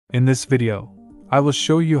In this video, I will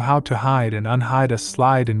show you how to hide and unhide a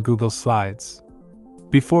slide in Google Slides.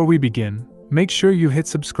 Before we begin, make sure you hit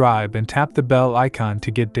subscribe and tap the bell icon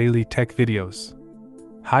to get daily tech videos.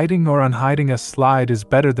 Hiding or unhiding a slide is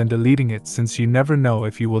better than deleting it since you never know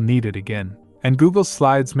if you will need it again. And Google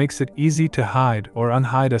Slides makes it easy to hide or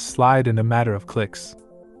unhide a slide in a matter of clicks.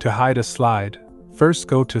 To hide a slide, first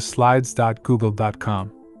go to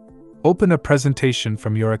slides.google.com. Open a presentation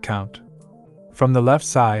from your account. From the left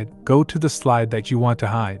side, go to the slide that you want to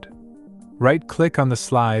hide. Right-click on the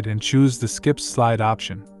slide and choose the Skip Slide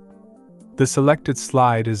option. The selected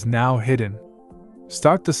slide is now hidden.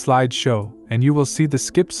 Start the slideshow, and you will see the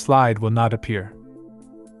skipped slide will not appear.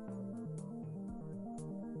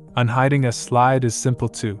 Unhiding a slide is simple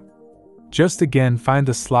too. Just again find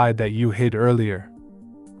the slide that you hid earlier.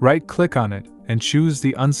 Right-click on it and choose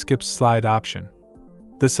the Unskip Slide option.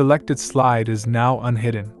 The selected slide is now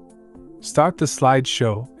unhidden. Start the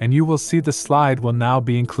slideshow, and you will see the slide will now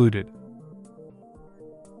be included.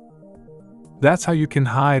 That's how you can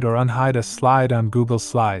hide or unhide a slide on Google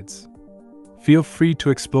Slides. Feel free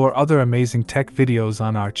to explore other amazing tech videos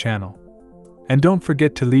on our channel. And don't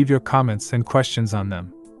forget to leave your comments and questions on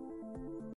them.